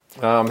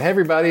Hey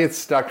everybody,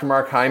 it's Dr.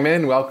 Mark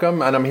Hyman.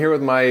 Welcome. And I'm here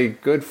with my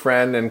good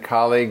friend and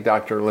colleague,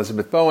 Dr.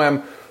 Elizabeth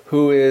Boham,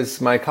 who is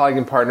my colleague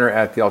and partner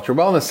at the Ultra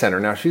Wellness Center.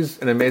 Now, she's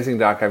an amazing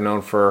doc I've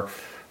known for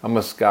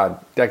almost,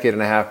 decade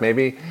and a half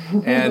maybe.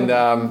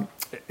 And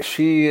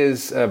she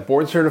is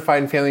board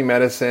certified in family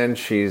medicine.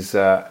 She's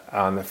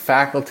on the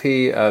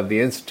faculty of the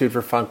Institute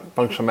for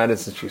Functional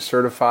Medicine. She's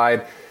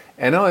certified.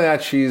 And not only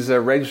that, she's a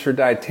registered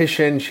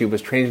dietitian. She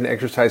was trained in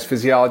exercise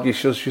physiology.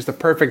 She's the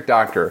perfect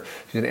doctor.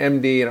 She's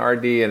an MD, an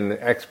RD, and an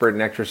expert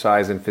in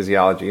exercise and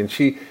physiology. And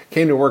she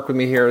came to work with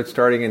me here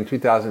starting in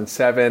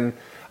 2007.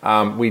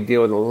 We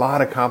deal with a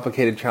lot of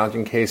complicated,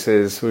 challenging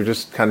cases. We were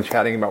just kind of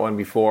chatting about one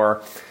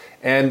before.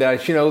 And,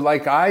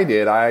 like I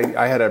did,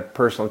 I had a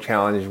personal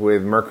challenge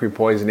with mercury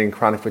poisoning,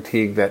 chronic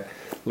fatigue that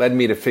led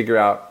me to figure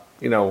out,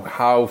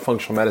 how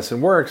functional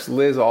medicine works.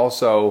 Liz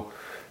also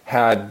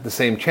had the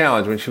same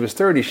challenge. When she was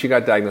 30, she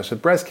got diagnosed with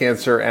breast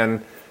cancer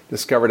and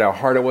discovered how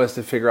hard it was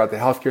to figure out the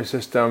healthcare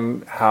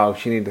system, how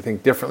she needed to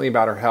think differently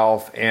about her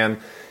health. And,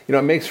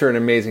 it makes her an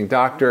amazing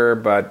doctor,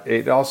 but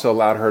it also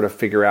allowed her to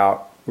figure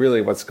out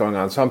really what's going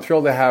on. So I'm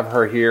thrilled to have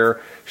her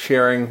here,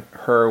 sharing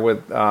her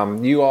with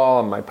you all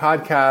on my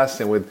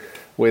podcast and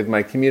with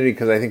my community,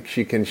 because I think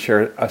she can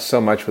share so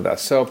much with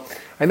us. So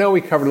I know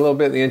we covered a little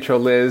bit in the intro,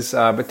 Liz,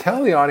 but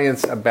tell the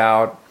audience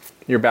about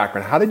your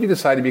background. How did you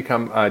decide to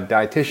become a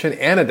dietitian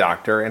and a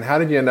doctor, and how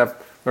did you end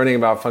up learning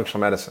about functional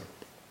medicine?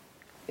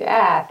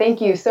 Yeah, thank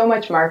you so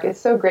much, Mark. It's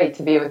so great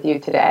to be with you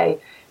today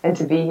and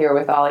to be here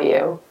with all of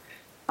you.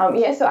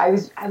 So I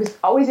was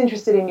always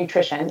interested in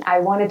nutrition. I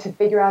wanted to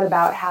figure out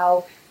about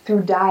how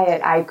through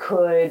diet I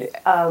could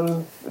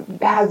have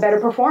better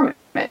performance,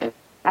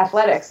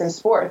 athletics and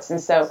sports.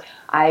 And so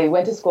I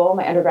went to school,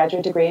 my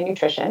undergraduate degree in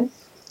nutrition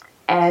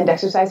and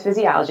exercise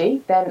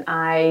physiology. Then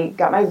I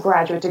got my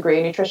graduate degree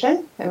in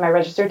nutrition and my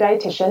registered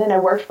dietitian, and I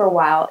worked for a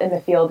while in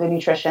the field of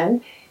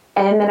nutrition.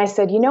 And then I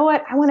said, you know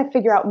what, I want to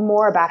figure out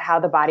more about how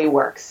the body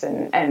works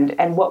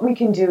and what we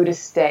can do to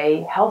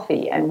stay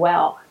healthy and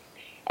well.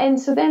 And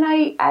so then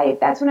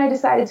that's when I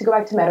decided to go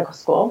back to medical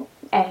school.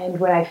 And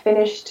when I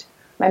finished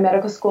my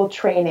medical school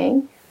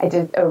training, I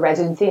did a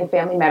residency in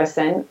family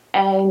medicine,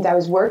 and I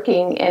was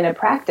working in a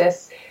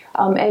practice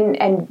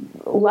and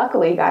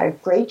luckily got a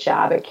great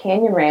job at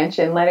Canyon Ranch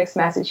in Lenox,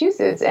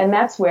 Massachusetts. And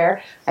that's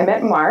where I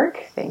met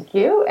Mark, thank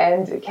you,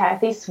 and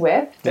Kathy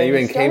Swift. Now, you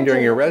even came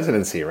during your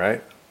residency,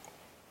 right?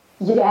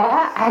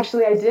 Yeah,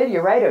 actually I did.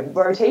 You're right, a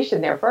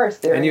rotation there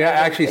first. And you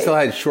actually still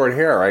had short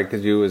hair, right?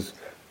 Because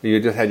you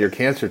just had your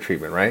cancer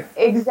treatment, right?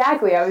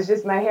 Exactly.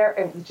 My hair,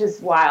 it was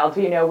just wild,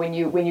 when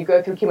you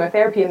go through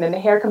chemotherapy and then the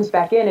hair comes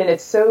back in, and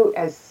it's so,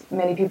 as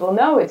many people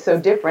know, it's so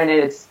different,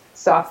 and it's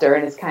softer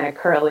and it's kind of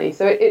curly.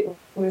 So it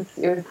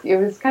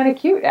was kind of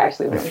cute,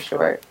 actually, when it was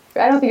short.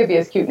 I don't think it'd be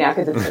as cute now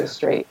because it's so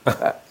straight,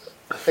 but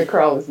the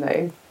curl was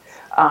nice.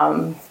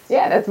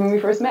 That's when we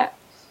first met.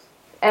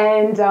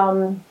 And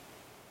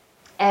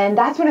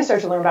that's when I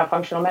started to learn about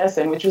functional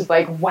medicine, which was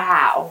like,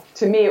 wow.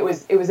 To me, it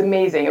was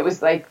amazing. It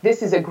was like,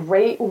 this is a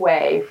great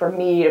way for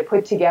me to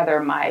put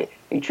together my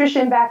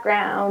nutrition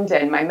background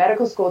and my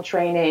medical school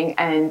training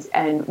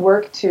and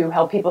work to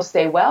help people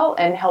stay well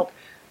and help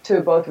to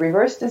both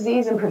reverse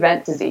disease and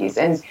prevent disease.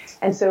 And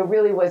so it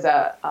really was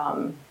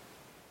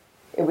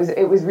it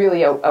was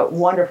really a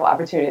wonderful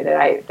opportunity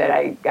that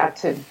I got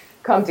to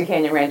come to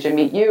Canyon Ranch and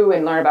meet you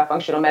and learn about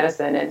functional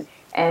medicine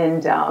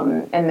and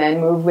then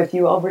move with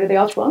you over to the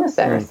Ultra Wellness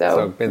Center.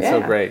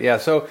 So great. Yeah.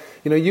 So,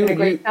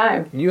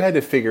 you had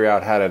to figure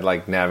out how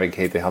to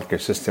navigate the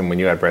healthcare system when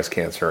you had breast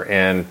cancer,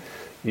 and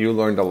you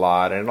learned a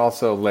lot, and it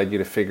also led you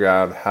to figure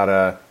out how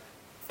to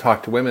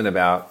talk to women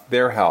about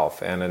their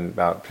health and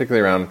about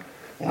particularly around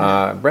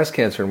breast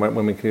cancer and what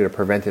women can do to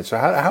prevent it. So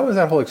how was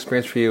that whole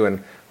experience for you,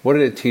 and what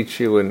did it teach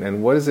you,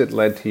 and what has it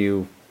led to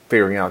you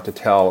figuring out to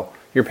tell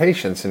your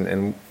patients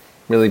and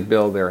really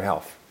build their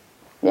health?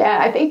 Yeah,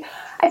 I think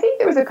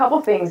there was a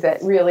couple things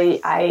that really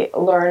I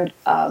learned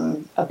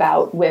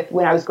about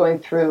when I was going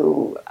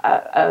through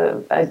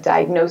a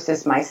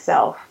diagnosis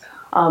myself.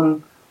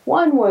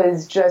 One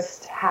was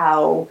just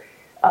how,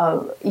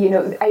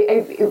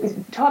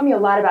 it taught me a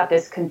lot about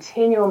this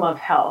continuum of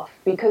health,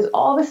 because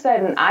all of a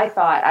sudden I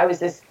thought I was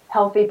this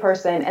healthy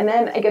person, and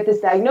then I get this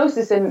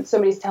diagnosis and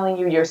somebody's telling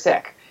you you're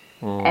sick.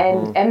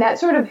 Mm-hmm. And that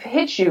sort of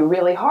hits you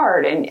really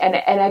hard, and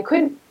I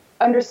couldn't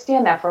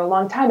understand that for a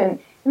long time. And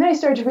then I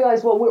started to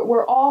realize, well,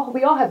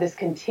 we all have this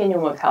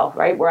continuum of health,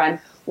 right? We're on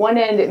one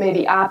end, it may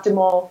be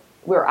optimal,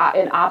 we're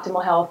in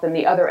optimal health, and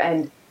the other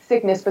end,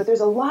 sickness, but there's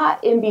a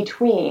lot in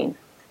between.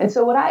 And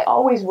so what I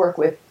always work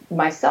with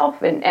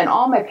myself and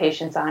all my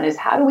patients on is,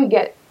 how do we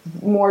get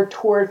more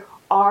toward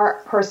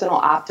our personal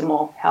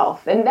optimal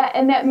health? And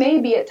that may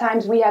be at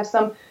times we have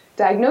some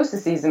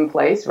diagnoses in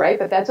place, right?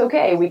 But that's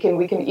okay. We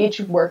can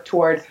each work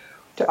toward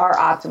our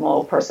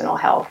optimal personal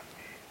health.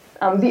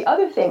 The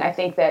other thing I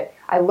think that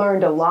I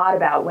learned a lot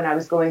about when I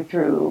was going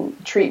through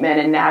treatment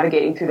and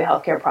navigating through the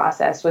healthcare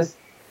process was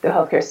the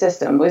healthcare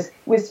system was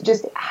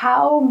just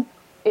how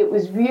it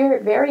was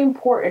very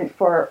important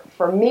for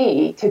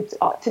me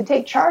to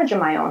take charge of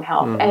my own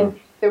health. Mm-hmm.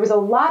 there was a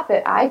lot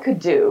that I could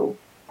do.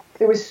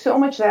 There was so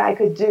much that I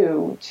could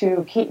do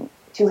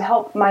to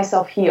help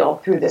myself heal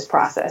through this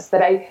process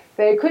that I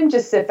couldn't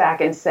just sit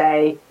back and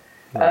say,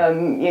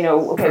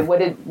 okay, what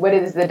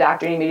does the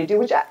doctor need me to do?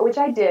 Which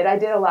I did. I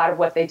did a lot of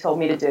what they told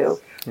me to do,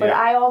 but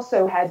I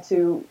also had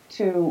to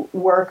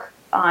work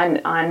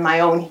on my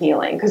own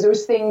healing, because there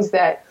was things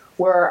that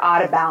were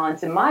out of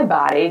balance in my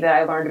body that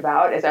I learned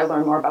about as I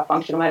learned more about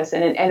functional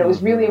medicine, and it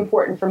was really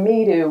important for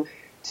me to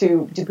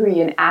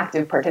be an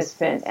active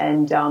participant,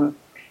 and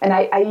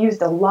I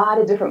used a lot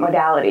of different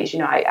modalities.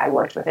 I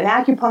worked with an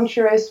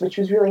acupuncturist, which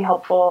was really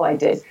helpful. I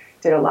did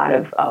a lot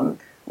of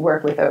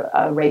work with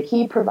a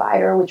Reiki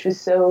provider, which was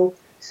so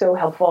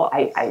helpful.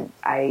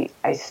 I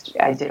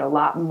did a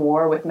lot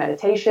more with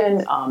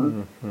meditation.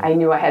 I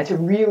knew I had to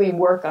really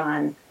work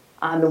on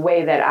the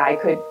way that I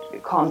could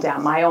calm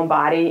down my own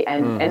body,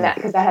 and that,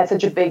 because that had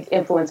such a big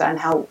influence on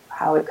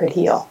how it could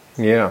heal.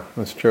 Yeah,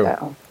 that's true.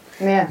 So,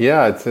 yeah.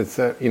 Yeah, it's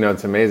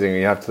it's amazing.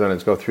 You have to then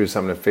go through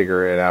something to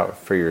figure it out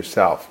for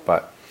yourself.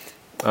 But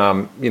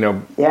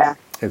yeah.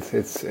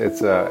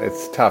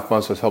 It's tough.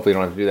 Most of us hopefully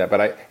don't have to do that.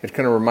 But it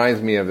kind of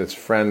reminds me of this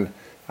friend,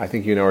 I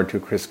think you know her too,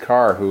 Chris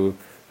Carr, who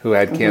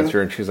had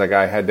cancer, and she's like,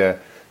 I had to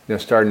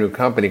start a new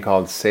company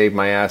called Save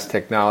My Ass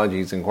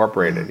Technologies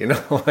Incorporated.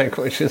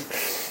 Which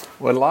is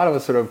what a lot of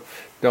us sort of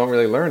don't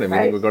really learn. I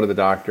mean, we go to the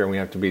doctor and we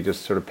have to be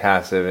just sort of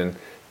passive and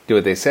do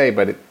what they say.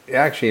 But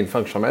actually, in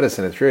functional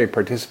medicine, it's very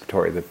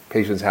participatory. The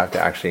patients have to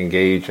actually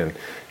engage and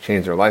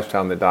change their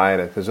lifestyle and the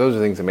diet, because those are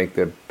things that make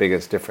the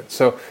biggest difference.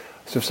 So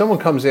if someone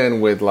comes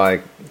in with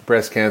like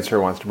breast cancer,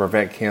 wants to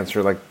prevent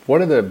cancer, like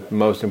what are the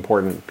most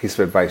important piece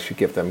of advice you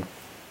give them?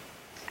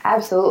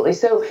 Absolutely.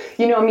 So,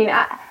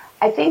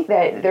 I think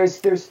that there's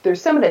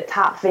some of the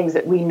top things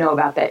that we know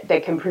about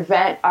that can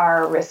prevent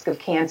our risk of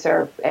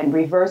cancer and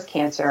reverse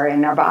cancer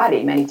in our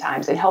body many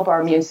times and help our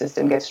immune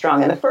system get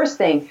strong. And the first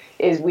thing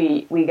is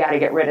we got to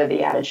get rid of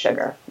the added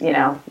sugar. We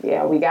got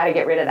to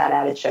get rid of that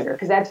added sugar,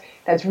 because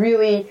that's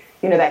really,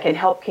 that can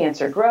help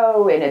cancer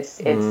grow, and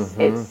it's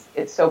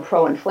so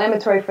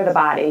pro-inflammatory for the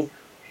body.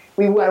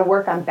 We want to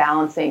work on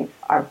balancing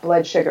our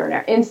blood sugar and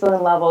our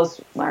insulin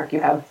levels. Mark, you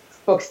have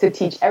books to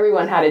teach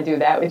everyone how to do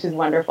that, which is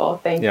wonderful.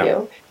 Thank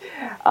you.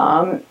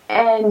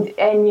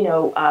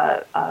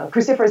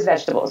 Cruciferous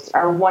vegetables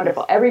are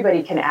wonderful.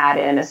 Everybody can add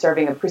in a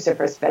serving of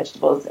cruciferous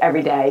vegetables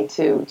every day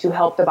to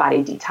help the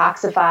body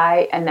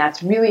detoxify, and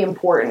that's really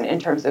important in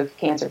terms of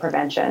cancer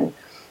prevention.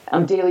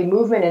 Daily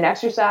movement and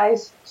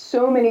exercise.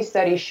 So many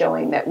studies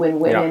showing that when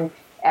women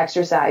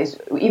exercise,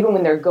 even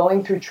when they're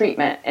going through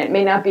treatment, and it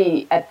may not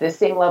be at the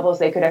same levels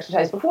they could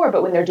exercise before,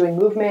 but when they're doing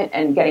movement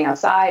and getting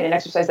outside and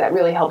exercise, that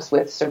really helps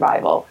with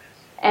survival.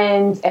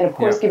 And of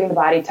course, giving the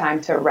body time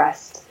to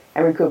rest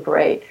and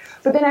recuperate.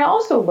 But then I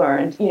also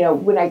learned,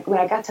 when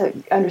I got to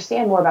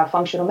understand more about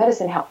functional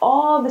medicine, how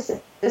all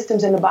the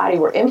systems in the body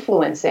were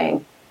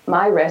influencing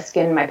my risk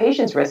and my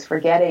patient's risk for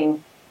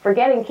getting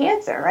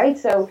cancer, right?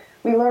 So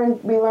we know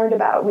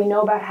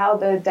about how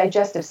the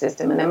digestive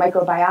system and the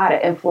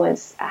microbiota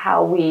influence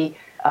how we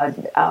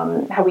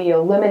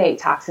eliminate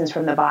toxins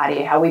from the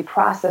body, how we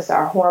process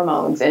our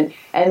hormones, and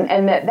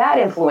that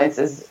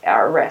influences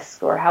our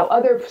risk, or how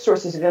other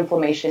sources of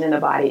inflammation in the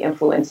body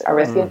influence our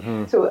risk.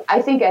 And so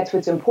I think that's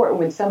what's important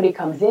when somebody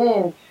comes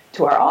in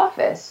to our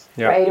office,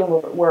 right? And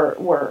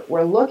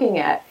we're looking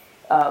at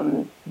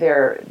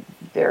their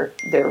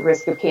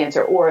risk of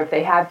cancer, or if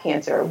they have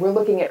cancer, we're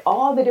looking at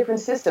all the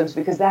different systems,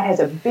 because that has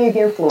a big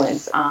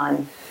influence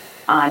on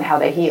how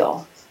they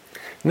heal.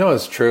 No,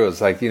 it's true.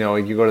 It's like, you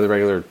go to the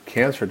regular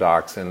cancer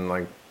docs, and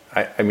like,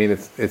 I mean,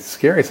 it's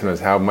scary sometimes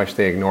how much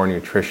they ignore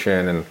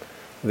nutrition and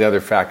the other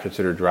factors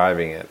that are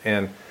driving it.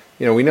 And,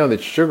 we know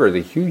that sugar is a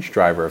huge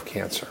driver of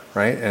cancer,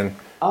 right? And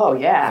oh,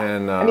 yeah.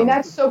 And I mean,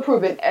 that's so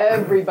proven.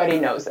 Everybody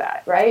knows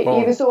that, right?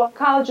 Even so,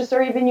 oncologists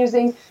are even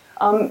using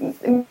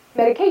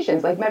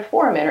medications like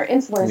metformin or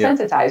insulin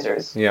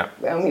sensitizers. Yeah.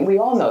 I mean, we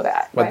all know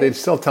that. But right? they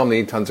still tell them to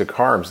eat tons of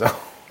carbs, though.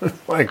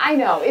 I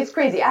know. It's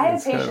crazy. I had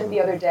a patient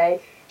the other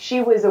day.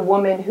 She was a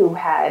woman who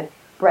had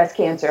breast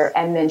cancer,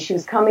 and then she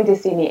was coming to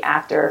see me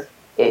after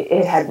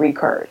it had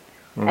recurred.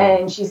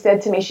 And she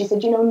said to me,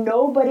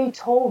 nobody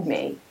told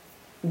me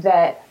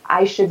that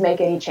I should make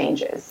any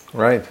changes.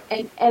 Right.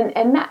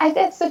 And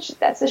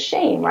that's a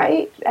shame,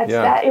 right?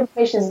 That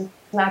information is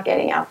not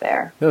getting out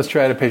there. No, it's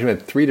true. I had a patient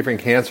with 3 different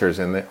cancers,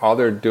 and all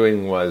they're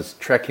doing was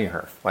tracking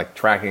her.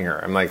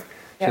 I'm like,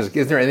 she's like,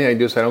 is there anything I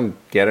do so I don't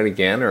get it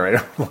again, or I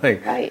don't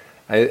like? Right.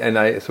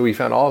 So we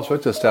found all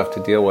sorts of stuff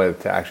to deal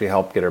with to actually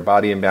help get her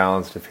body in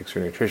balance, to fix her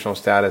nutritional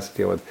status, to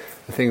deal with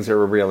the things that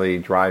were really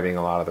driving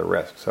a lot of the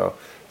risk. So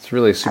it's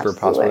really super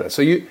possible.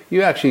 So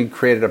you actually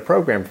created a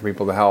program for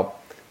people to help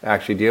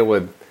actually deal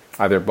with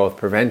either both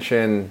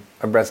prevention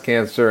of breast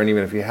cancer, and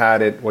even if you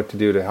had it, what to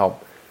do to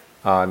help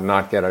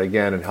not get it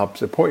again, and help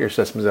support your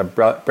systems of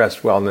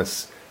breast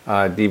wellness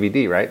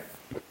DVD, right?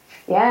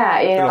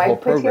 Yeah, I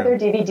put together a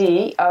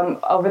DVD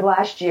over the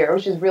last year,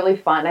 which is really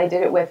fun. I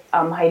did it with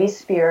Heidi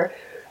Spear,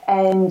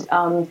 and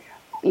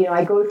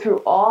I go through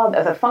all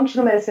of the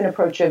functional medicine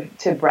approach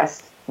to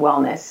breast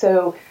wellness.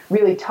 So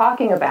really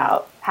talking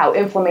about how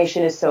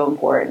inflammation is so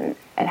important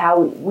and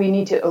how we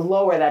need to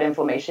lower that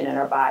inflammation in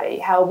our body,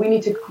 how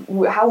we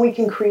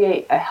can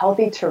create a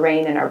healthy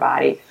terrain in our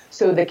body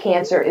so the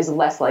cancer is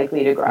less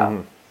likely to grow.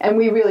 Mm-hmm. And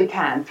we really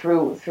can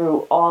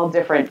through all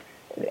different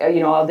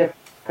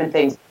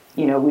things.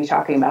 We're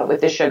talking about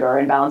with the sugar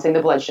and balancing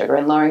the blood sugar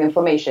and lowering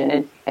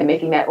inflammation and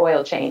making that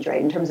oil change,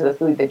 right, in terms of the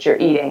food that you're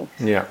eating.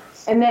 Yeah.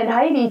 And then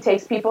Heidi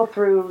takes people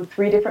through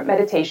 3 different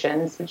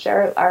meditations, which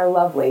are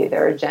lovely.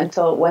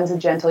 One's a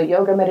gentle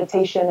yoga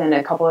meditation and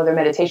a couple other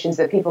meditations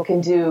that people can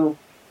do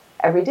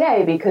every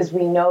day, because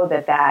we know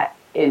that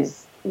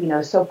is,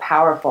 so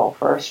powerful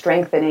for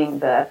strengthening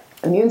the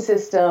immune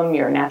system,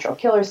 your natural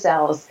killer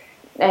cells,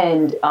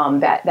 and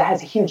that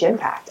has a huge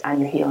impact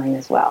on your healing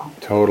as well.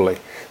 Totally.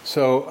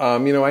 So, I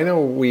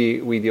know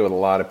we deal with a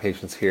lot of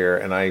patients here,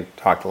 and I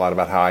talked a lot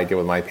about how I deal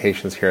with my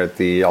patients here at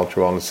the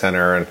Ultra Wellness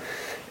Center,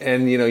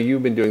 and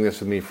you've been doing this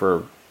with me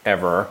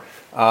forever.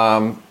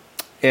 And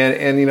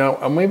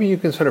maybe you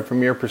can sort of,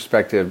 from your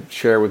perspective,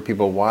 share with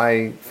people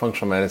why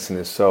functional medicine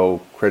is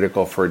so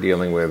critical for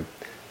dealing with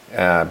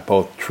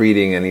both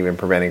treating and even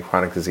preventing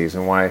chronic disease,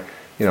 and why,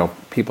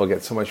 people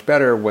get so much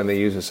better when they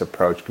use this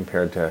approach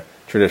compared to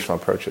traditional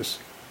approaches.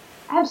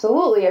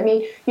 Absolutely. I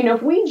mean,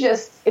 if we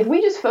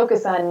just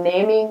focus on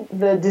naming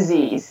the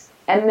disease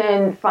and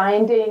then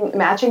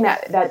matching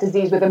that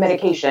disease with a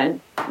medication,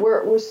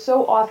 we're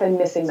so often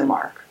missing the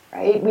mark,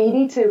 right? We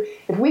need to,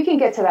 if we can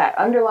get to that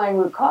underlying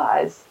root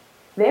cause,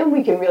 then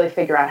we can really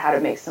figure out how to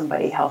make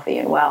somebody healthy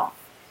and well.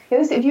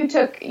 Because if you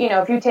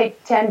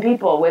take 10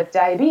 people with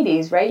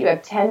diabetes, right, you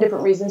have 10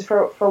 different reasons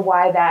for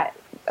why that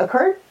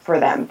occurred for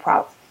them,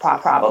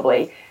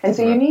 probably. And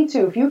so you need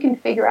to, if you can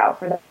figure out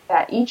for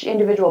that each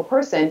individual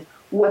person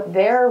what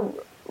their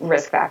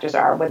risk factors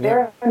are, what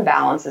their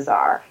imbalances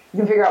are, you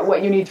can figure out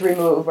what you need to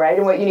remove, right,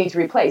 and what you need to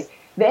replace.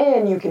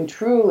 Then you can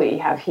truly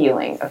have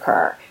healing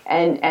occur,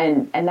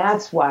 and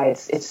that's why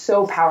it's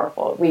so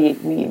powerful.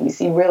 We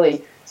see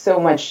really so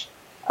much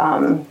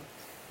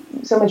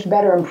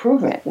better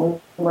improvement when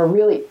we're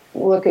really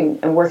looking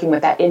and working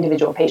with that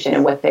individual patient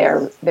and what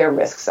their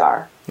risks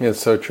are. Yeah,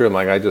 it's so true.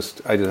 I just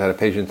had a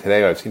patient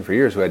today I've seen for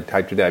years who had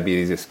type 2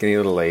 diabetes, a skinny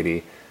little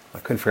lady. I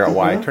couldn't figure out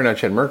why. It turned out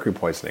she had mercury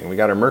poisoning. We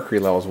got her mercury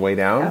levels way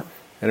down,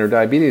 and her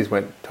diabetes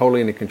went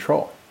totally into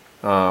control.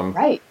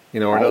 Right.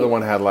 Another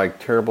one had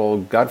terrible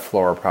gut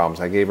flora problems.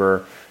 I gave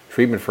her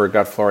treatment for her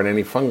gut flora and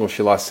antifungal.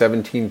 She lost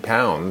 17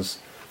 pounds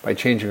by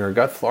changing her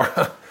gut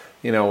flora,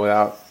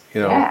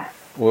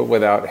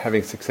 without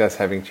having success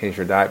having changed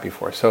her diet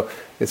before. So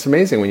it's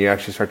amazing when you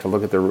actually start to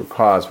look at the root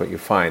cause, what you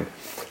find.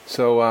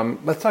 So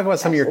let's talk about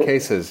some of your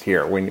cases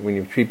here. When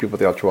you treat people at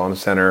the Ultra Wellness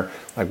Center,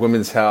 like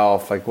women's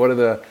health, what are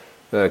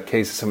the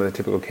cases, some of the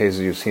typical cases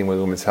you've seen with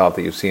women's health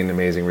that you've seen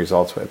amazing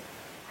results with?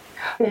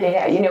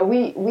 Yeah,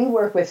 we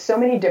work with so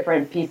many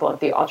different people at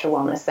the Ultra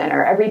Wellness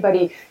Center.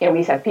 Everybody,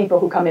 we have people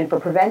who come in for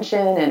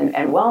prevention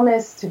and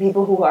wellness, to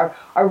people who are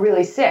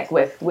really sick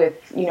with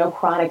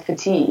chronic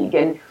fatigue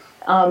and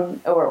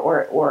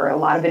or a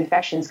lot of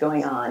infections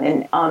going on.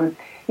 And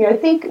I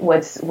think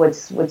what's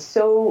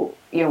so,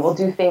 we'll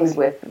do things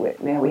with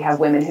we have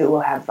women who will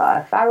have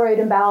thyroid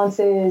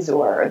imbalances,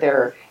 or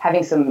they're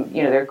having some,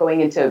 they're going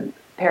into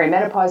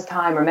perimenopause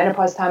time or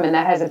menopause time, and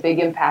that has a big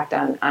impact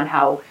on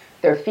how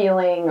they're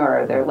feeling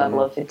or their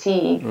level of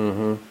fatigue.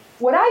 Mm-hmm.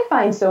 What I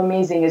find so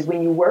amazing is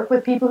when you work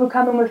with people who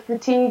come in with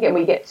fatigue, and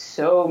we get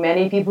so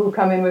many people who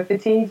come in with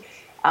fatigue,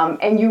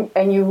 and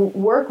you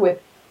work with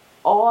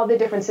all the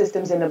different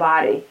systems in the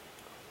body,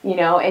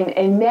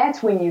 and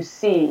that's when you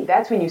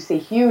see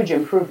huge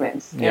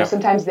improvements.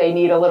 Sometimes they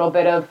need a little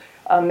bit of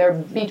they're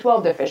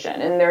B12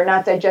 deficient, and they're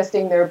not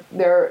digesting their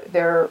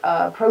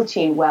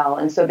protein well,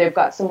 and so they've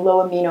got some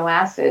low amino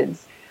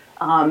acids.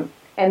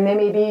 And they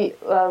may be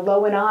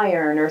low in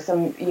iron, or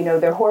some,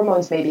 their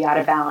hormones may be out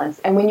of balance.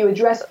 And when you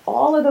address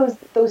all of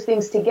those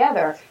things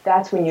together,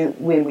 that's when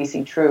we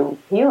see true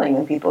healing,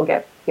 and people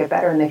get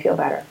better and they feel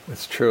better.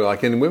 It's true.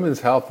 In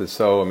women's health is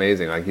so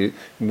amazing.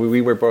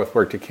 We were both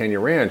worked at Kenya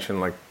Ranch,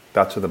 and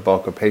that's where the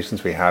bulk of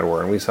patients we had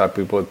were. And we saw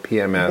people with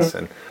PMS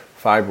and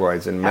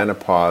fibroids and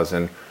menopause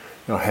and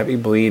heavy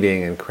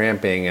bleeding and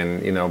cramping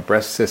and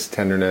breast cyst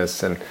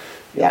tenderness and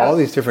all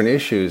these different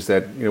issues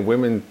that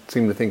women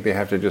seem to think they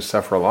have to just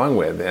suffer along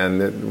with.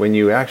 And that when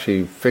you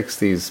actually fix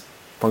these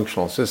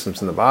functional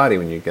systems in the body,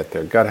 when you get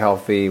their gut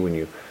healthy, when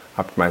you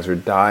optimize their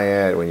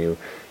diet, when you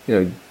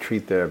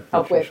treat the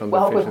nutritional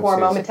deficiencies, with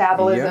hormone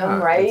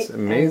metabolism, right? It's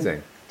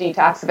amazing. And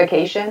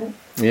detoxification.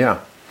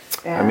 Yeah.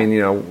 I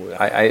mean,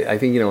 I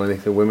think when they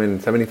say women,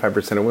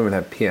 75% of women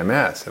have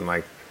PMS,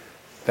 and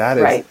that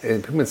is,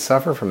 and women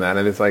suffer from that,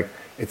 and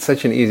it's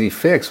such an easy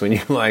fix when you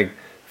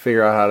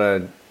figure out how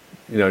to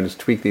just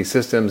tweak these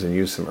systems and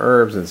use some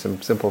herbs and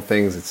some simple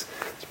things. It's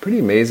pretty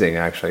amazing,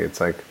 actually. It's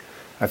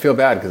I feel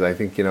bad because I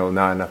think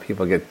not enough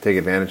people take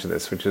advantage of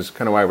this, which is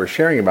kind of why we're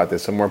sharing about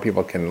this, so more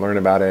people can learn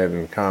about it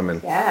and come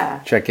and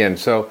check in.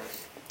 So,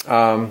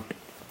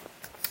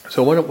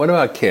 what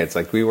about kids?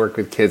 We work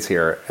with kids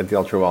here at the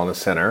Ultra Wellness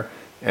Center,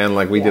 and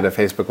we did a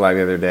Facebook Live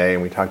the other day,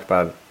 and we talked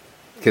about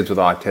kids with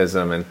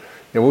autism,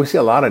 and we see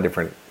a lot of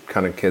different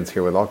kind of kids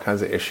here with all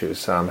kinds of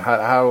issues.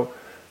 How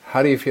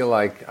do you feel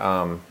like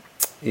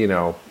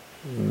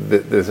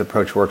this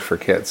approach works for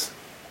kids?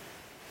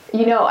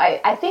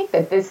 I think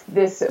that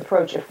this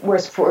approach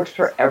works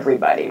for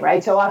everybody,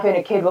 right? So often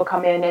a kid will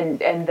come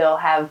in and they'll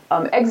have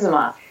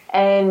eczema,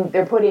 and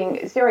they're putting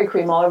steroid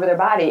cream all over their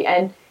body,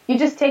 and you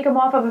just take them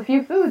off of a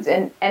few foods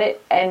and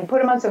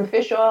put them on some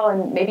fish oil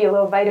and maybe a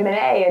little vitamin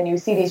A, and you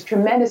see these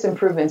tremendous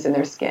improvements in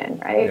their skin,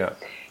 right? Yeah.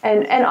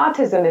 And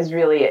autism is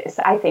really,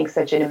 I think,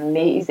 such an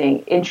amazing,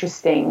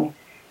 interesting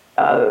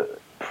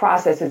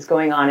process that's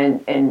going on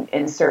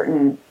in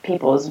certain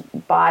people's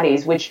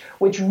bodies, which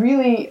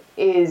really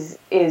is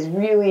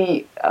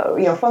really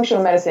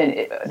functional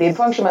medicine. The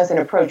functional medicine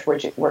approach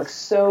works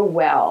so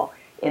well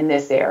in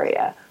this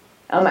area.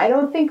 I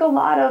don't think a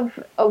lot of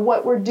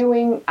what we're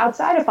doing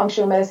outside of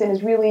functional medicine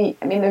is really.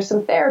 I mean, there's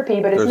some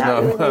therapy, but it's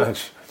not really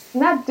much.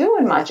 Not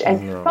doing much.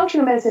 And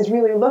functional medicine is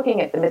really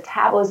looking at the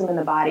metabolism in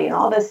the body and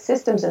all the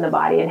systems in the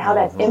body and how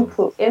that's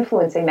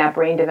influencing that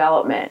brain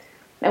development.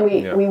 And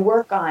we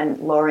work on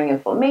lowering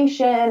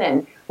inflammation,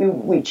 and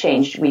we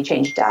change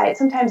diet.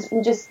 Sometimes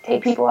we just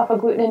take people off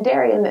of gluten and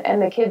dairy,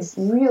 and the kids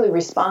really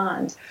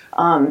respond.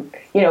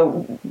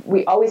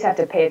 We always have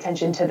to pay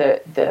attention to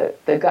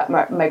the gut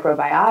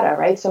microbiota,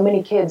 right? So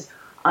many kids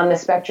on the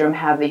spectrum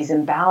have these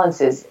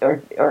imbalances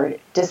or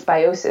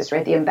dysbiosis,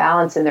 right? The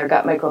imbalance in their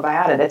gut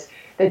microbiota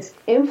that's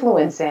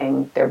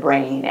influencing their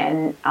brain,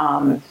 and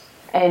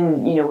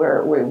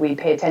we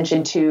pay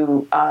attention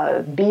to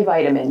B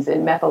vitamins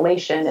and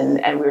methylation,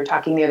 and we were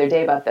talking the other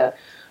day about the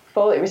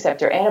folate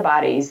receptor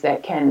antibodies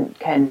that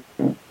can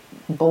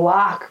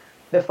block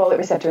the folate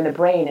receptor in the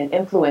brain and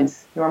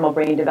influence normal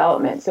brain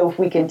development. So if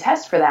we can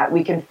test for that,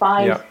 we can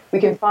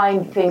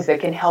find things that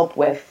can help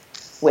with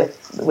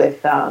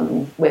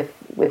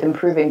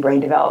improving brain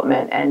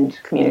development and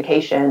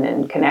communication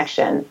and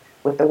connection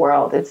with the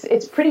world.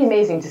 It's pretty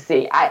amazing to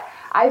see.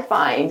 I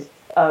find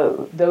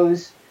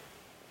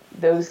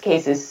those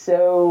cases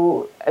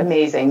so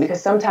amazing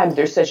because sometimes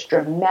there's such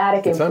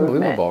dramatic improvement. It's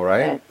unbelievable,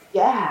 right? And,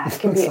 it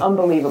can be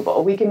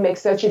unbelievable. We can make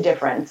such a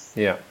difference.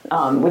 Yeah.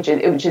 Which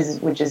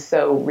is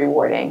so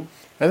rewarding.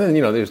 And then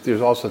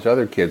there's all such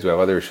other kids who have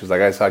other issues.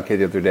 Like I saw a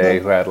kid the other day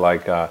who had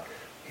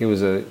he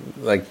was a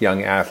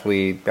young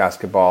athlete,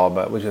 basketball,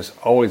 but was just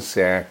always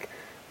sick.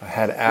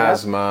 Had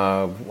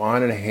asthma,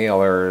 on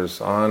inhalers,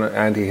 on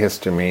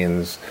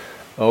antihistamines,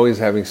 always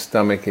having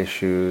stomach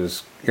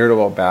issues,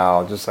 irritable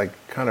bowel, just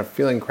kind of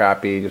feeling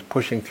crappy, just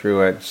pushing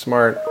through it.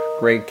 Smart,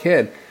 great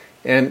kid.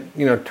 And,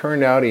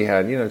 turned out he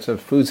had, some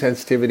food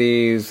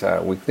sensitivities.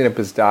 We cleaned up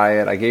his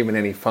diet. I gave him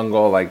an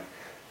antifungal,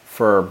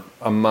 for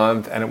a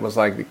month. And it was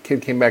the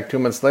kid came back 2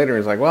 months later.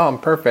 And he's like, well, I'm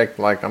perfect.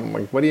 I'm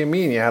like, what do you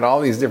mean? You had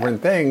all these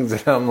different things.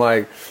 And I'm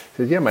like,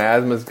 yeah, my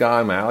asthma's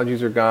gone. My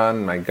allergies are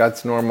gone. My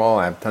gut's normal.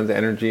 I have tons of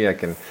energy. I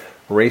can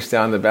race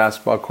down the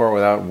basketball court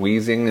without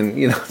wheezing. And,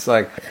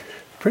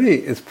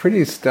 it's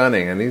pretty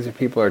stunning. And these are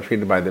people who are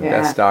treated by the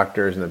best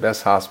doctors and the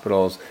best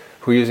hospitals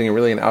who are using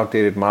an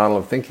outdated model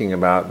of thinking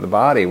about the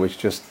body, which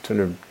just sort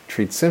of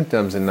treats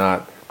symptoms and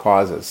not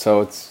causes.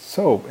 So it's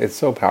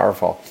so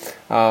powerful.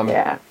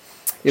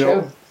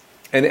 True.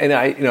 And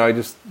I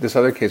just, this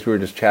other case we were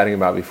just chatting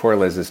about before,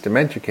 Liz, this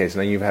dementia case. I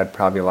know you've had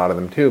probably a lot of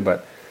them too,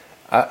 but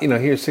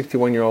here's a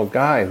 61-year-old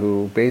guy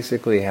who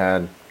basically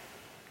had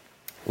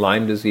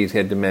Lyme disease, he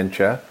had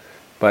dementia,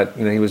 but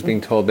he was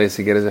being told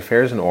basically to get his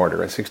affairs in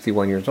order at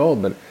 61 years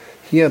old, but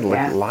he had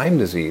Lyme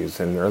disease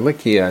and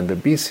Ehrlichia and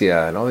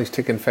Babesia and all these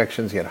tick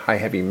infections. He had high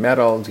heavy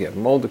metals. He had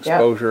mold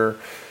exposure.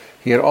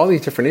 He had all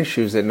these different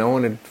issues that no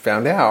one had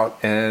found out.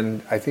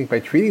 And I think by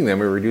treating them,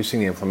 we're reducing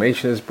the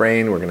inflammation in his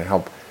brain. We're going to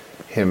help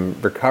him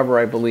recover,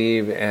 I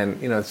believe. And,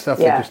 stuff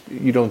that just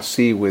you don't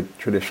see with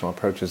traditional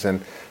approaches.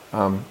 And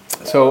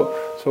so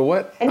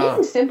what? And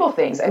even simple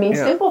things. I mean,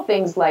 simple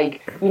things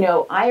like,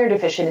 iron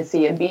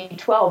deficiency and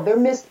B12, they're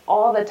missed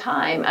all the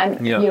time.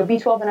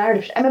 B12 and iron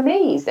deficiency, I'm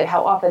amazed at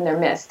how often they're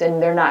missed and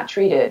they're not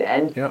treated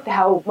and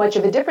how much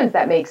of a difference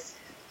that makes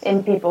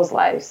in people's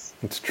lives.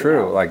 It's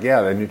true.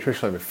 The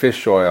nutritional,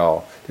 fish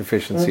oil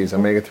deficiencies,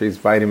 omega-3s,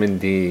 vitamin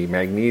D,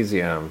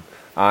 magnesium,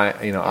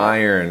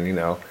 iron,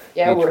 B12.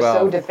 We're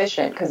so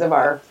deficient because of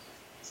our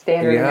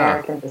standard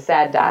American, the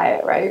sad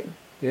diet, right?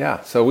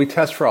 Yeah, so we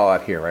test for all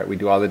that here, right? We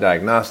do all the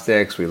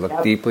diagnostics, we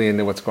look deeply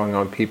into what's going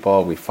on with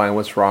people, we find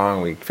what's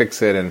wrong, we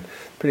fix it, and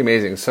pretty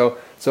amazing. So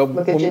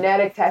look at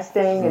genetic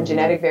testing and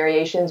genetic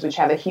variations, which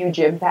have a huge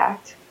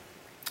impact.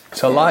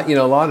 So a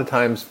lot of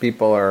times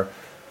people are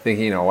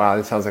thinking, wow,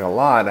 this sounds like a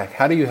lot.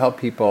 How do you help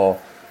people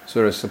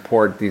sort of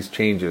support these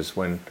changes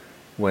when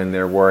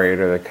they're worried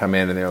or they come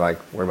in and they're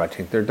worried about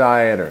changing their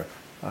diet or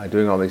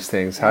doing all these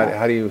things?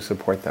 How do you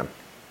support them?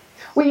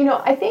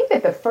 Well, I think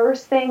that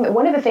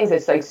one of the things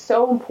that's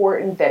so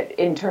important that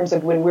in terms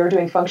of when we're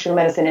doing functional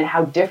medicine and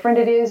how different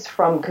it is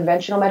from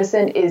conventional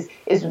medicine is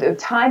the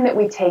time that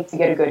we take to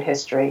get a good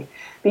history,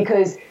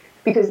 because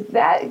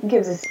that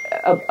gives us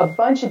a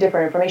bunch of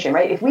different information,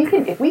 right? If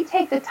we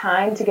take the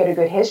time to get a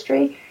good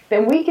history,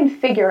 then we can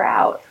figure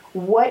out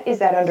what is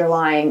that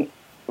underlying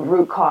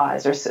root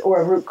cause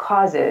or root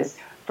causes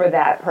for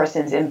that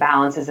person's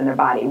imbalances in their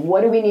body.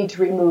 What do we need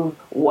to remove?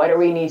 What do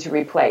we need to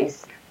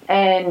replace?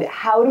 And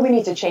how do we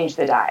need to change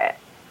the diet?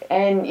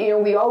 And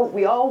we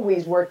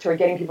always work toward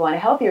getting people on a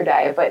healthier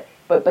diet, but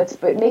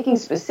making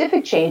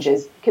specific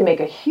changes can make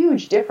a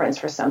huge difference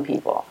for some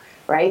people,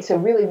 right? So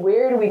really,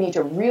 where do we need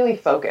to really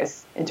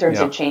focus in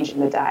terms of changing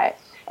the diet?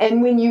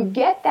 And when you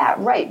get that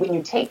right, when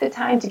you take the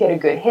time to get a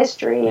good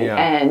history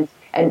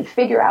and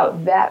figure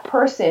out that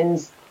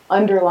person's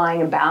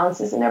underlying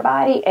imbalances in their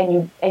body,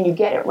 and you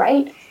get it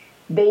right,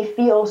 they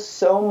feel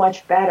so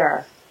much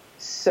better.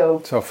 So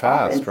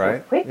fast,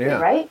 right? So quickly,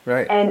 right?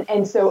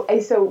 And so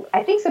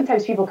I think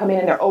sometimes people come in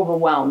and they're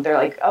overwhelmed. They're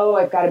like, oh,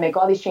 I've got to make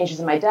all these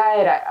changes in my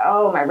diet.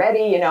 Am I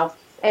ready?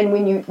 And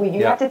when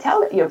you have to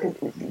tell it,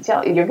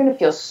 because you're going to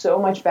feel so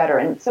much better.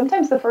 And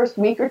sometimes the first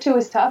week or two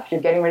is tough.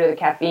 You're getting rid of the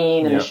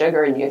caffeine and the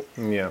sugar, and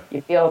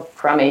you feel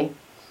crummy.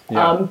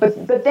 Yeah.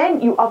 But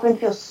then you often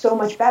feel so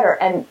much better.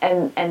 And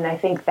I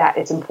think that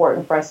it's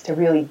important for us to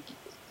really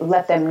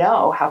let them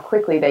know how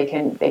quickly they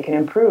can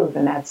improve,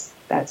 and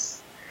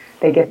that's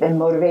they get them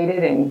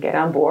motivated and get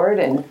on board.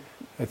 And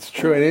it's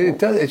true. And it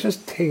does. It's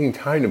just taking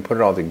time to put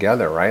it all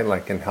together, right?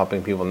 Like, and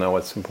helping people know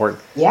what's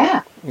important.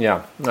 Yeah.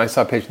 Yeah. I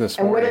saw a patient this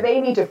morning. And what do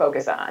they need to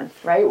focus on,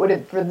 right?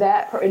 For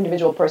that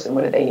individual person,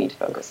 what do they need to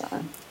focus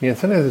on? Yeah,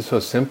 sometimes it's so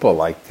simple.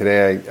 Like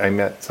today, I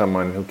met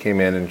someone who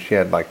came in and she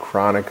had like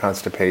chronic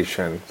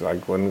constipation.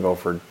 Like wouldn't go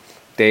for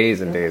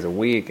days and days, a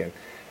week, and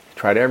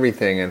tried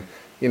everything. And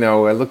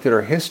I looked at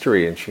her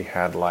history, and she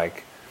had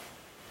like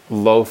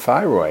low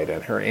thyroid,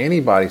 and her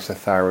antibodies to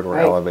thyroid were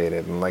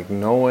elevated, and like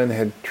no one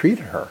had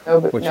treated her,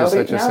 which is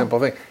such a simple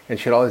thing. And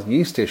she had all these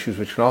yeast issues,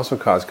 which can also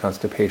cause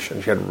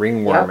constipation. She had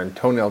ringworm and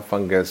toenail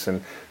fungus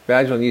and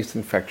vaginal yeast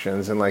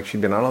infections, and like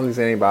she'd been on all these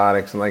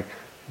antibiotics, and like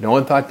no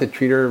one thought to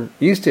treat her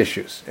yeast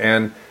issues.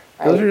 And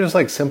those are just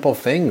like simple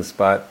things,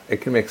 but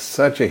it can make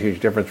such a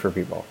huge difference for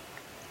people.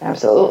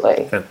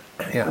 Absolutely.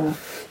 And,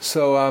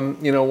 so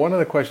one of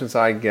the questions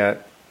I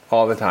get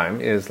all the time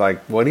is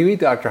like, what do you eat,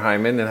 Dr.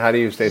 Hyman, and how do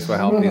you stay so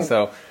healthy?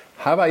 So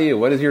how about you?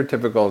 What does your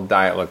typical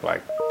diet look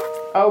like?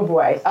 Oh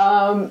boy.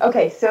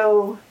 Okay,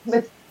 so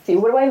let's see.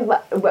 One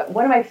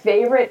of my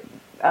favorite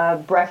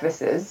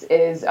breakfasts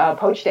is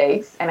poached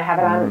eggs, and I have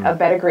it on a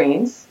bed of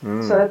greens.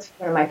 So that's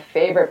one of my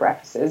favorite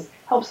breakfasts.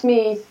 Helps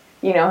me,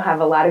 have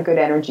a lot of good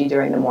energy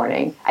during the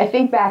morning. I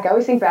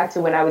always think back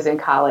to when I was in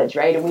college,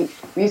 right? And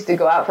we used to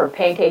go out for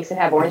pancakes and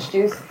have orange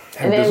juice.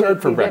 And then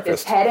dessert for breakfast. Get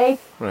this headache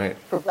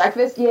for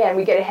breakfast. Yeah, and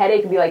we get a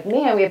headache and be like,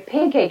 man, we have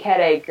pancake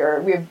headache,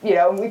 or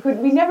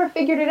we never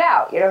figured it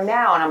out,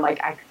 now. And I'm like,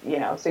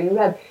 so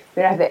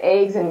we have the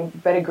eggs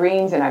and bed of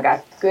greens, and I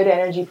got good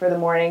energy for the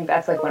morning.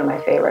 That's like one of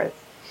my favorites.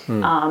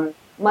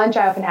 Lunch,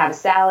 I often have a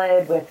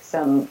salad with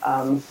some,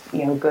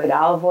 good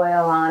olive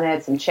oil on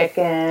it, some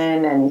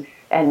chicken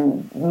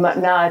and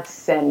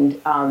nuts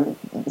and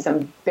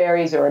some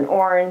berries or an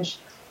orange.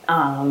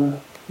 One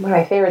of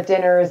my favorite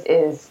dinners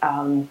is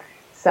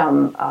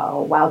some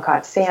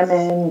wild-caught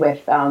salmon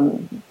with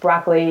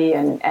broccoli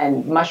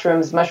and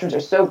mushrooms. Mushrooms are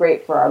so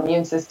great for our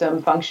immune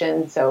system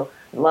function, so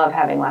love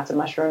having lots of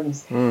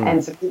mushrooms.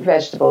 And some fruit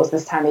vegetables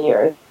this time of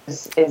year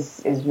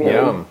is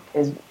really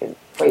is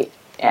great.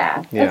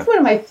 Yeah, that's one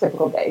of my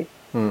typical days.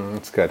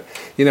 That's good.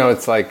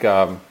 It's like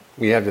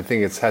we have to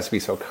think it has to be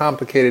so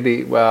complicated to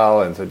eat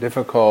well and so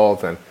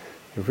difficult, and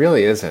it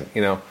really isn't.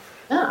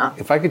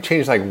 If I could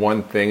change like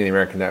one thing in the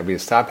American diet, it would be to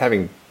stop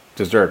having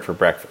dessert for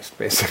breakfast,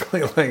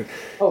 basically.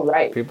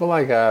 People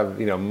like have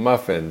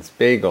muffins,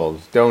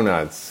 bagels,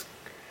 donuts.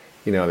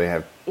 They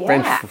have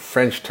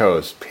French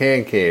toast,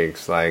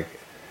 pancakes, like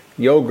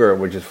yogurt,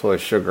 which is full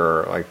of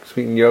sugar, like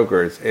sweetened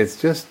yogurts.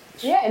 It's just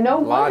no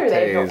wonder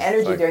they have no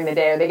energy like, during the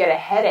day, or they get a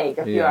headache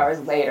a few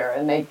hours later,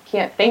 and they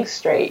can't think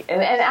straight.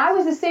 And I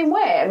was the same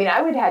way. I mean,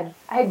 I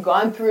had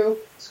gone through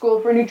school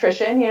for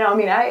nutrition,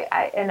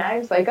 I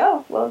was like,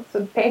 oh, well,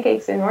 it's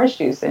pancakes and orange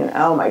juice, and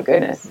oh my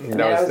goodness. And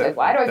then I was like,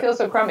 why do I feel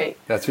so crummy?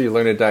 That's what you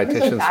learn at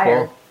dietitian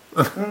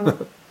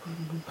school?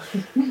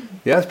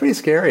 Yeah, it's pretty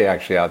scary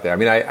actually out there. I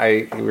mean,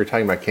 we were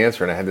talking about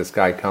cancer, and I had this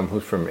guy come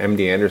who's from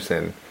MD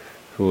Anderson,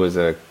 who was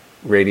a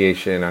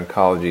radiation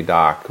oncology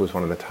doc, who was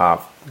one of the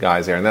top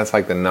guys there, and that's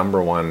like the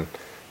 #1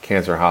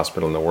 cancer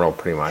hospital in the world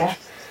pretty much.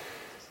 Yes.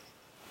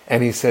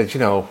 And he said,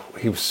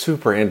 he was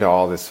super into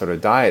all this sort of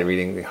diet,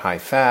 eating high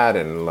fat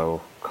and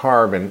low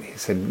carb, and he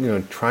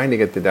said, trying to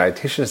get the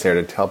dietitians there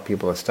to tell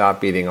people to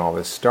stop eating all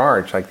this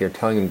starch, like they're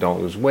telling them don't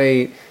lose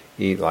weight,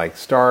 eat like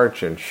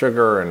starch and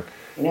sugar, and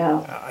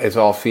it's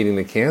all feeding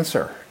the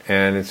cancer.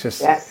 And it's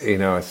just,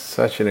 it's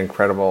such an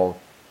incredible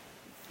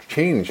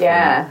change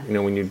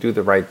when you do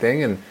the right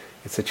thing. And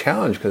it's a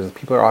challenge because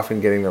people are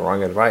often getting the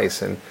wrong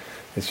advice, and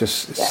it's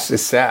just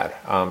it's sad.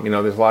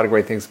 There's a lot of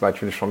great things about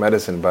traditional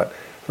medicine, but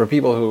for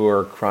people who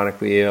are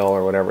chronically ill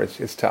or whatever,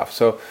 it's tough.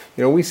 So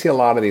we see a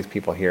lot of these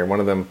people here. One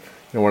of them,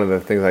 one of the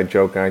things I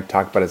joke and I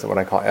talk about is what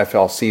I call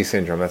FLC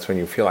syndrome. That's when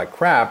you feel like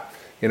crap,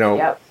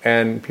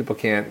 and people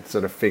can't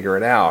sort of figure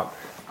it out.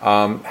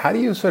 How do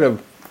you sort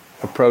of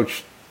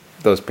approach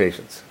those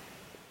patients?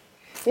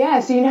 Yeah,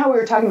 so how we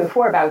were talking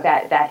before about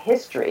that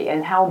history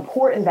and how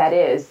important that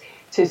is.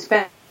 to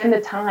spend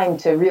the time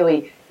to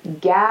really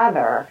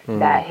gather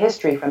that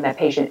history from that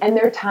patient and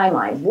their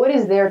timeline. What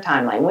is their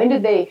timeline? When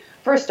did they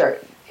first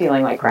start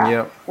feeling like crap?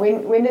 Yep.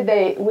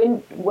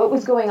 What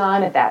was going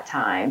on at that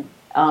time?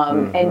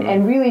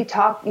 And really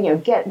talk,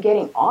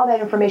 getting all that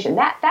information.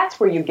 That's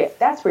where you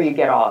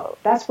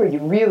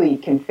really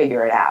can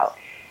figure it out.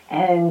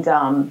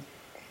 And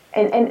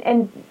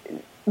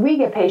we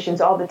get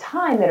patients all the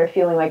time that are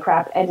feeling like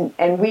crap,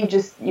 and we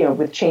just,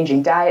 with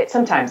changing diet,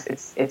 sometimes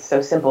it's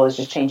so simple as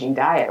just changing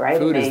diet, right?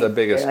 Food is the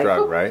biggest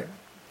drug, right?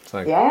 It's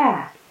like,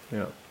 yeah.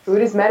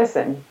 Food is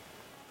medicine,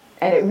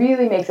 and it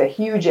really makes a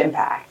huge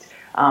impact.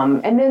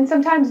 And then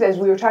sometimes, as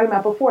we were talking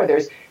about before,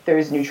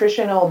 there's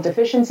nutritional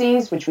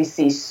deficiencies, which we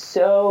see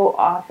so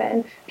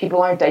often.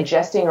 People aren't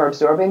digesting or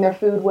absorbing their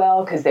food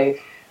well because they've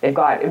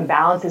got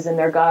imbalances in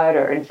their gut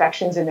or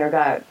infections in their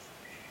gut.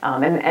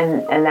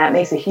 And that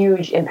makes a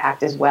huge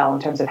impact as well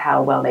in terms of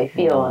how well they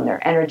feel and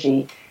their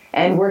energy,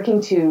 and working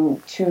to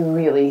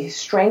really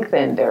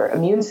strengthen their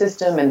immune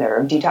system and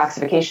their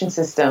detoxification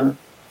system.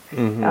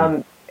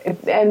 And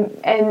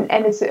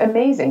it's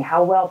amazing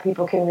how well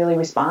people can really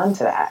respond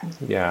to that.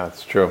 Yeah,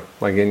 it's true.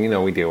 Like,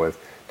 and we deal with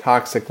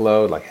toxic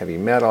load, like heavy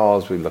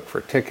metals. We look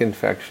for tick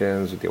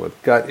infections. We deal with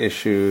gut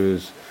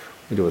issues.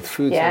 We deal with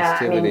food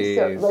sensitivities.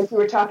 So like we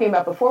were talking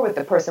about before with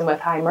the person with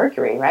high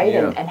mercury, right?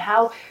 Yeah. And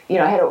how, I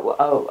had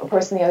a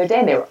person the other day,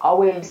 and they were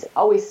always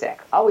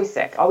sick, always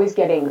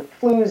getting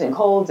flus and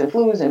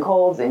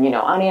colds, and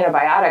on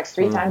antibiotics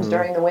 3 times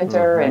during the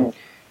winter, and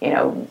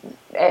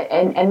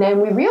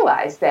then we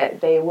realized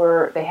that they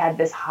had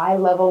this high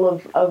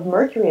level of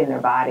mercury in their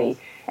body,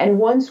 and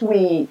once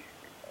we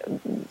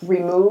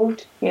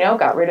removed,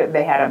 got rid of,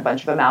 they had a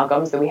bunch of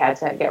amalgams that we had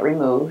to get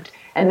removed,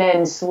 and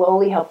then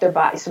slowly help their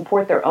body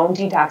support their own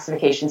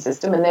detoxification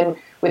system. And then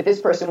with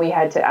this person, we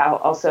had to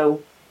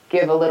also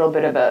give a little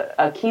bit of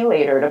a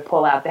chelator to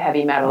pull out the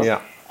heavy metals.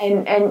 Yeah.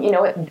 And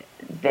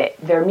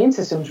their immune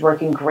system's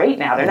working great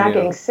now. They're not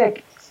getting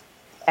sick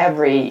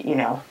every,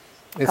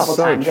 couple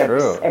times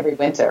every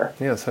winter.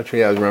 Yeah, it's so true.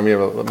 Yeah, I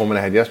remember a woman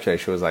I had yesterday.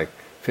 She was like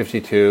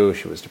 52.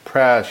 She was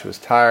depressed. She was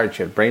tired.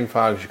 She had brain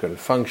fog. She couldn't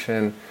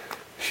function.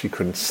 She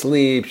couldn't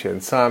sleep. She had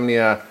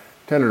insomnia.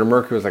 Then her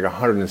mercury was like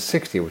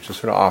 160, which is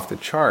sort of off the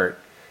chart.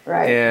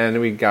 Right.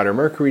 And we got her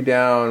mercury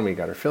down. We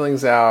got her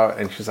fillings out.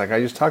 And she's like, I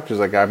just talked to her. She's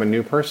like, I'm a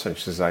new person.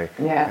 She's like,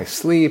 I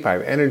sleep. I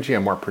have energy.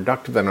 I'm more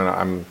productive than when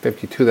I'm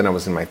 52 than I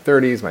was in my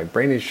 30s. My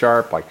brain is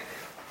sharp. Like,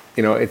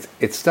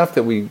 it's stuff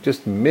that we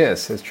just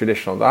miss as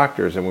traditional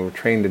doctors. And we were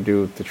trained to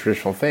do the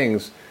traditional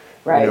things.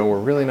 Right. We're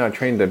really not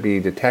trained to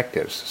be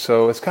detectives.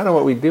 So it's kind of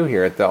what we do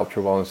here at the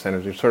Ultra Wellness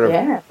Centers. We sort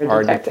of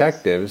are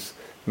detectives.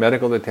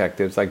 Medical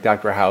detectives like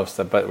Dr. House,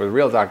 but with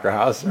real Dr.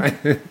 House, right?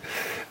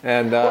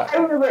 And I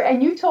remember,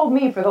 and you told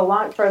me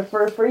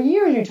for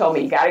years, you told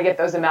me, you got to get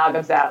those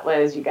amalgams out,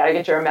 Liz. You got to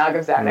get your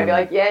amalgams out. And I'd be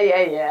like,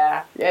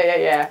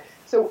 yeah.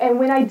 So, and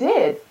when I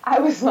did, I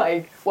was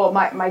like, well,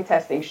 my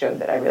testing showed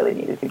that I really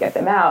needed to get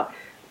them out.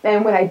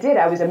 And when I did,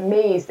 I was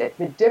amazed at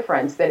the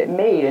difference that it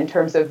made in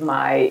terms of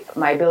my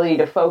ability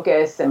to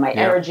focus and my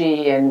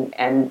energy and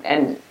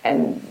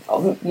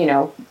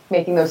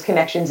making those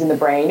connections in the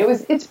brain. It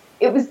was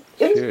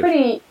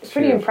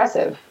pretty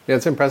impressive. Yeah,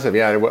 it's impressive.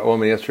 Yeah, a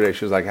woman yesterday,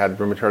 she was like, had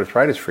rheumatoid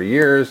arthritis for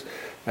years.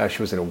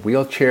 She was in a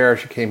wheelchair.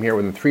 She came here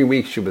within 3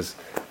 weeks. She was,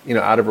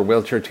 out of her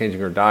wheelchair, changing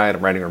her diet,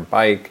 riding her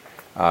bike,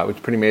 which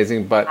is pretty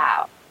amazing. But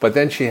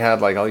then she had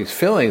like all these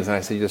fillings, and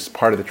I said, just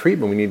part of the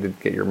treatment. We need to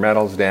get your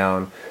metals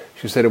down.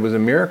 She said it was a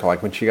miracle.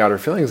 Like when she got her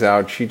fillings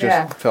out, she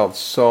just felt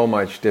so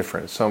much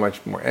different, so much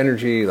more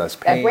energy, less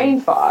pain. That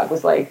brain fog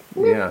was like,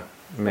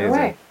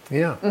 amazing.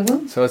 Yeah,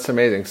 So it's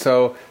amazing.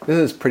 So this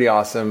is pretty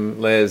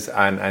awesome, Liz,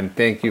 and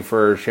thank you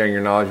for sharing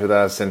your knowledge with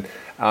us. And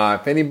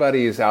if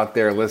anybody is out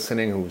there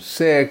listening who's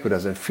sick, who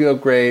doesn't feel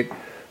great,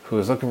 who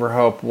is looking for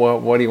hope,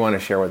 what do you want to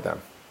share with them?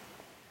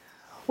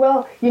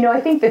 Well,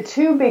 I think the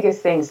 2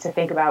 biggest things to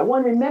think about.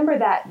 One, remember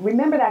that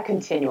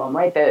continuum,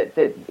 right?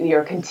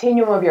 Your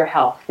continuum of your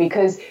health,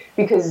 because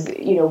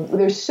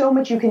there's so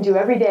much you can do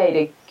every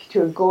day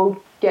to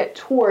go get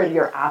toward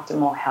your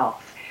optimal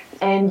health.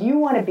 And you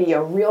want to be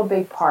a real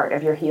big part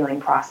of your healing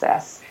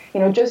process.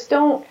 Just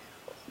don't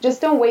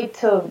wait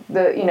till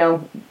the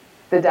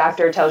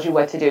doctor tells you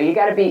what to do. You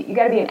got to be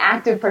an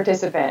active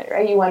participant,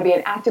 right? You want to be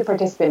an active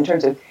participant in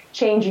terms of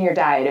changing your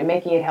diet and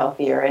making it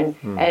healthier, and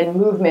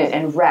movement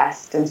and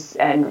rest and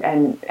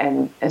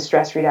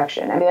stress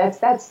reduction. I mean,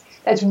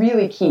 that's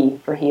really key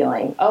for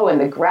healing. Oh,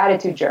 and the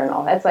gratitude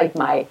journal. That's like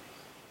my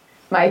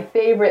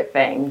favorite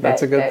thing.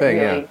 That's a good thing,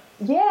 really,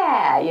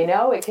 yeah,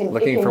 it can...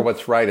 Looking for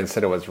what's right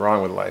instead of what's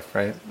wrong with life,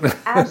 right?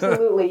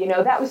 Absolutely.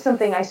 That was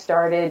something I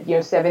started,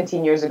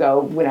 17 years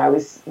ago when I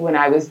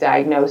was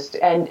diagnosed.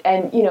 And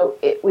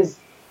it was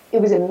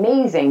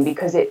amazing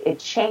because it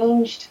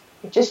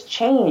just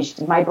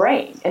changed my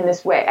brain in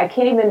this way. I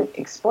can't even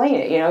explain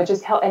it, it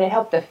just helped, and it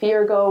helped the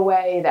fear go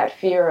away, that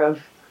fear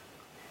of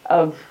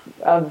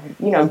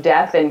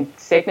death and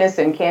sickness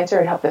and cancer.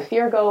 It helped the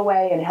fear go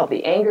away, and it helped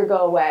the anger go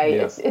away.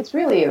 Yeah. It's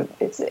really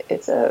it's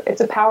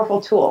a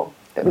powerful tool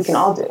that we can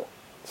all do.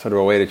 sort of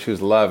a way to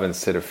choose love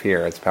instead of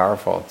fear. It's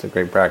powerful. It's a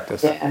great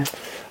practice. Yeah.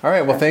 All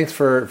right. Well, thanks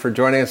for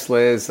joining us,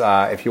 Liz.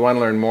 If you want to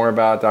learn more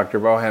about Dr.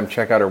 Boham,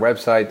 check out her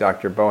website,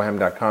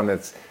 drboham.com.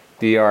 That's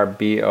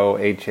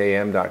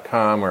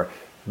drboham.com, or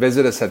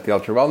visit us at the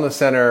Ultra Wellness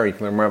Center. You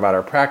can learn more about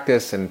our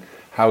practice and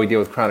how we deal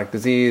with chronic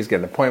disease. Get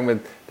an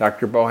appointment with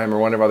Dr. Boham or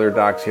one of other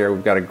docs here.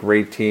 We've got a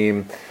great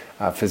team,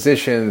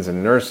 physicians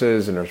and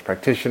nurses and nurse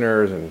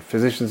practitioners and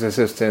physician's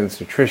assistants,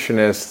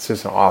 nutritionists. It's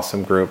just an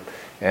awesome group.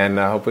 And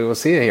hopefully we'll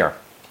see you here.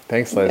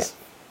 Thanks, Liz.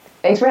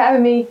 Thanks for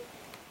having me.